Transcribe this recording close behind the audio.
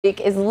Week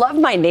is Love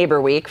My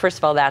Neighbor Week. First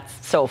of all,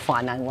 that's so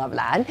fun. I love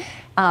that.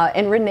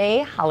 And Renee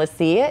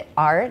Hollesy,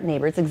 our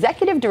Neighbors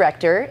Executive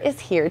Director, is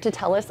here to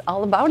tell us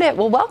all about it.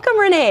 Well, welcome,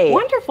 Renee.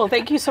 Wonderful.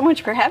 Thank you so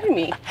much for having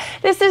me.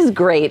 This is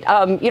great.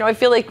 I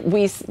feel like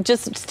we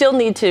just still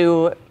need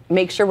to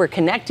make sure we're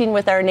connecting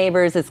with our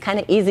neighbors. It's kind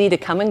of easy to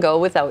come and go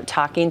without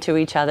talking to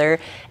each other.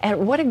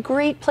 And what a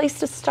great place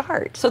to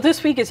start. So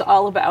this week is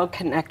all about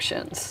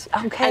connections.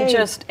 Okay. And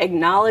just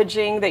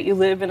acknowledging that you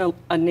live in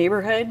a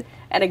neighborhood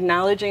and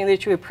acknowledging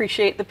that you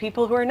appreciate the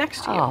people who are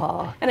next to you.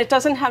 Aww. And it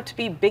doesn't have to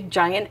be big,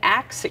 giant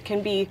acts. It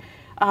can be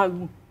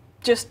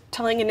just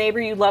telling a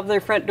neighbor you love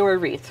their front door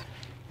wreath.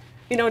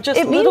 You know, just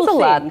it little means a things.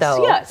 lot,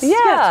 though. Yes, Yeah.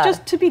 yes,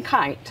 just to be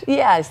kind.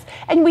 Yes,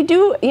 and we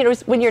do,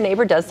 when your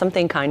neighbor does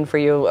something kind for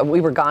you, we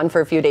were gone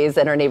for a few days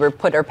and our neighbor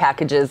put our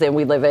packages and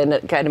we live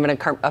in kind of an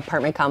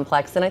apartment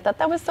complex, and I thought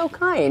that was so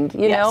kind,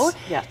 you know?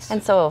 Yes.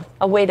 And so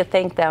a way to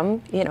thank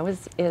them,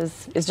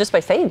 is just by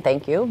saying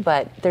thank you,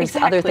 but there's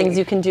other things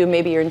you can do,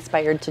 maybe you're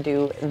inspired to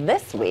do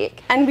this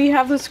week. And we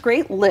have this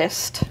great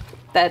list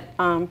that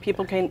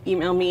people can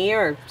email me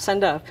or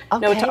send a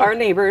note to our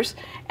neighbors.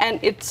 And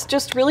it's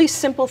just really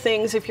simple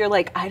things if you're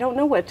like, I don't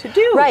know what to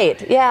do.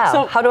 Right, yeah.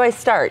 So how do I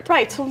start?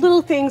 Right, so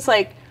little things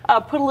like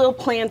put a little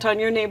plant on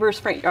your neighbor's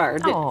front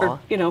yard or,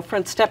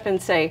 front step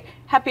and say,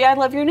 happy I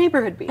love your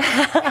neighborhood bee.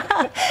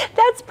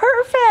 That's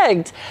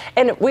perfect.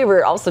 And we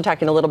were also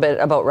talking a little bit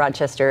about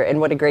Rochester and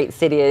what a great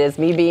city it is.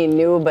 Me being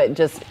new, but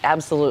just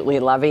absolutely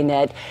loving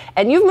it.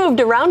 And you've moved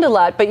around a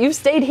lot, but you've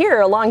stayed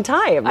here a long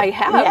time. I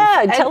have.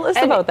 Yeah, tell us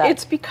about that.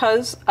 It's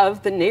because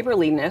of the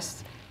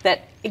neighborliness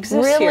that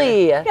exists here.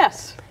 Really?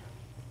 Yes.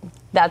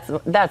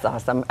 That's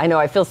awesome. I know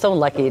I feel so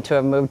lucky to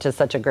have moved to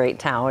such a great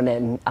town,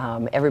 and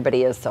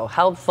everybody is so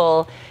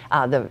helpful.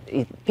 The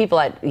people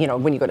at,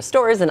 when you go to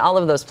stores and all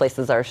of those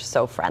places are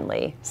so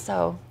friendly.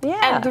 So,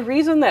 yeah. And the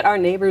reason that our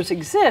neighbors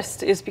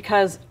exist is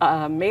because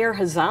Mayor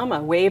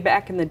Hazama, way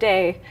back in the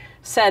day,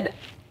 said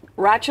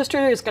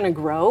Rochester is going to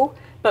grow,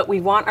 but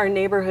we want our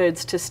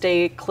neighborhoods to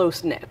stay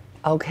close-knit.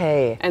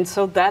 Okay. And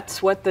so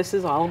that's what this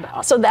is all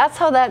about. So that's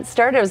how that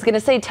started. I was going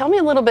to say, tell me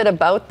a little bit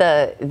about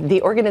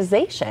the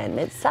organization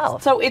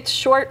itself. So it's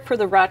short for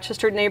the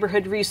Rochester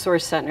Neighborhood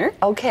Resource Center.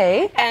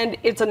 Okay. And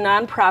it's a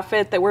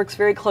nonprofit that works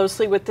very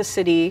closely with the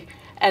city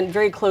and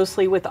very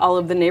closely with all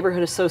of the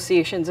neighborhood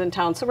associations in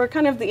town. So we're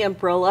kind of the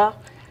umbrella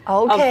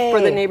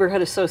for the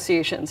neighborhood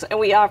associations. And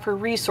we offer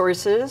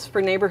resources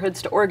for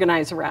neighborhoods to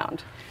organize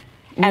around.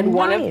 And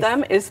one of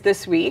them is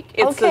this week.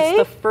 It's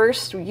the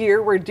first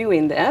year we're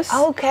doing this.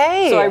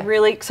 Okay. So I'm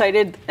really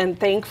excited and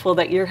thankful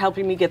that you're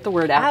helping me get the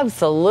word out.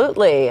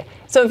 Absolutely.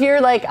 So if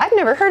you're like, I've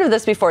never heard of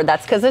this before,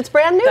 that's because it's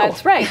brand new.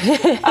 That's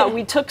right.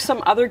 We took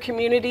some other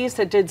communities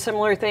that did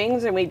similar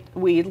things, and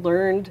we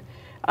learned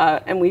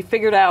and we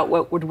figured out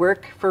what would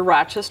work for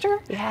Rochester.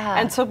 Yeah.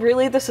 And so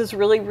really this is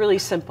really, really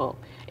simple.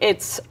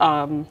 It's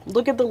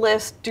look at the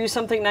list, do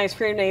something nice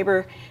for your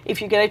neighbor.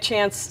 If you get a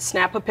chance,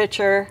 snap a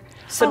picture.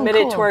 Submit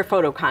it to our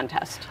photo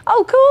contest.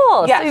 Oh,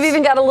 cool. Yes. So you've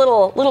even got a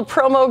little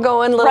promo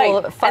going,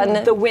 fun.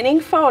 And the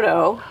winning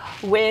photo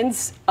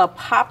wins a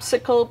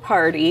popsicle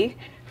party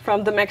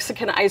from the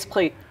Mexican ice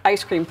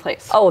cream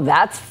place. Oh,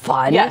 that's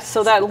fun. Yes,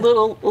 so that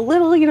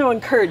little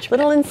encouragement.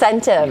 Little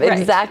incentive, right.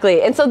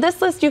 Exactly. And so this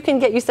list you can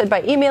get, you said,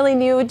 by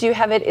emailing you. Do you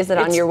have it? Is it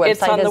on your website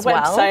as well? It's on the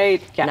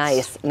website,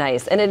 yes.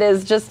 Nice. And it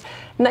is just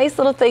nice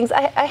little things.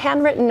 A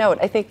handwritten note.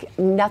 I think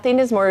nothing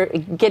is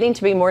getting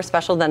to be more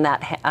special than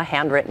that, a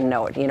handwritten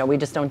note. We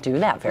just don't do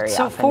that very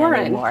often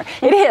anymore.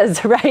 It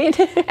is, right?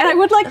 And I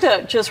would like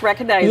to just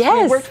recognize,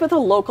 we worked with a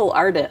local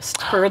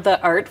artist for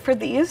the art for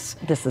these.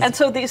 And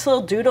so these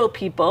little doodle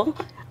people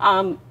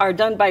are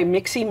done by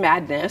Mixie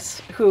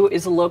Madness, who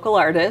is a local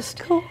artist.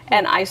 Cool.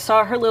 And I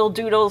saw her little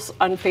doodles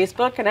on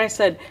Facebook, and I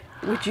said,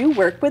 would you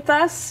work with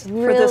us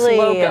for this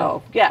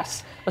logo?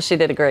 Yes. Well, she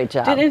did a great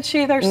job. Didn't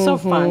she? They're so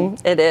fun.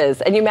 It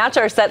is. And you match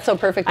our set so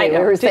perfectly. We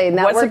were saying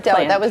that worked out.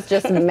 That was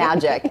just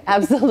magic.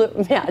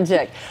 Absolute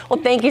magic.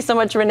 Well, thank you so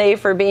much, Renee,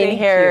 for being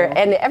here.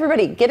 And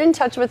everybody, get in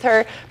touch with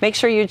her. Make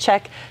sure you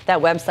check that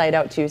website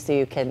out, too, so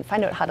you can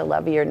find out how to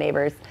love your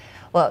neighbors.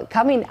 Well,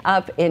 coming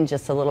up in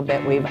just a little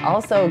bit, we've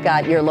also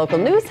got your local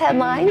news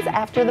headlines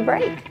after the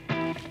break.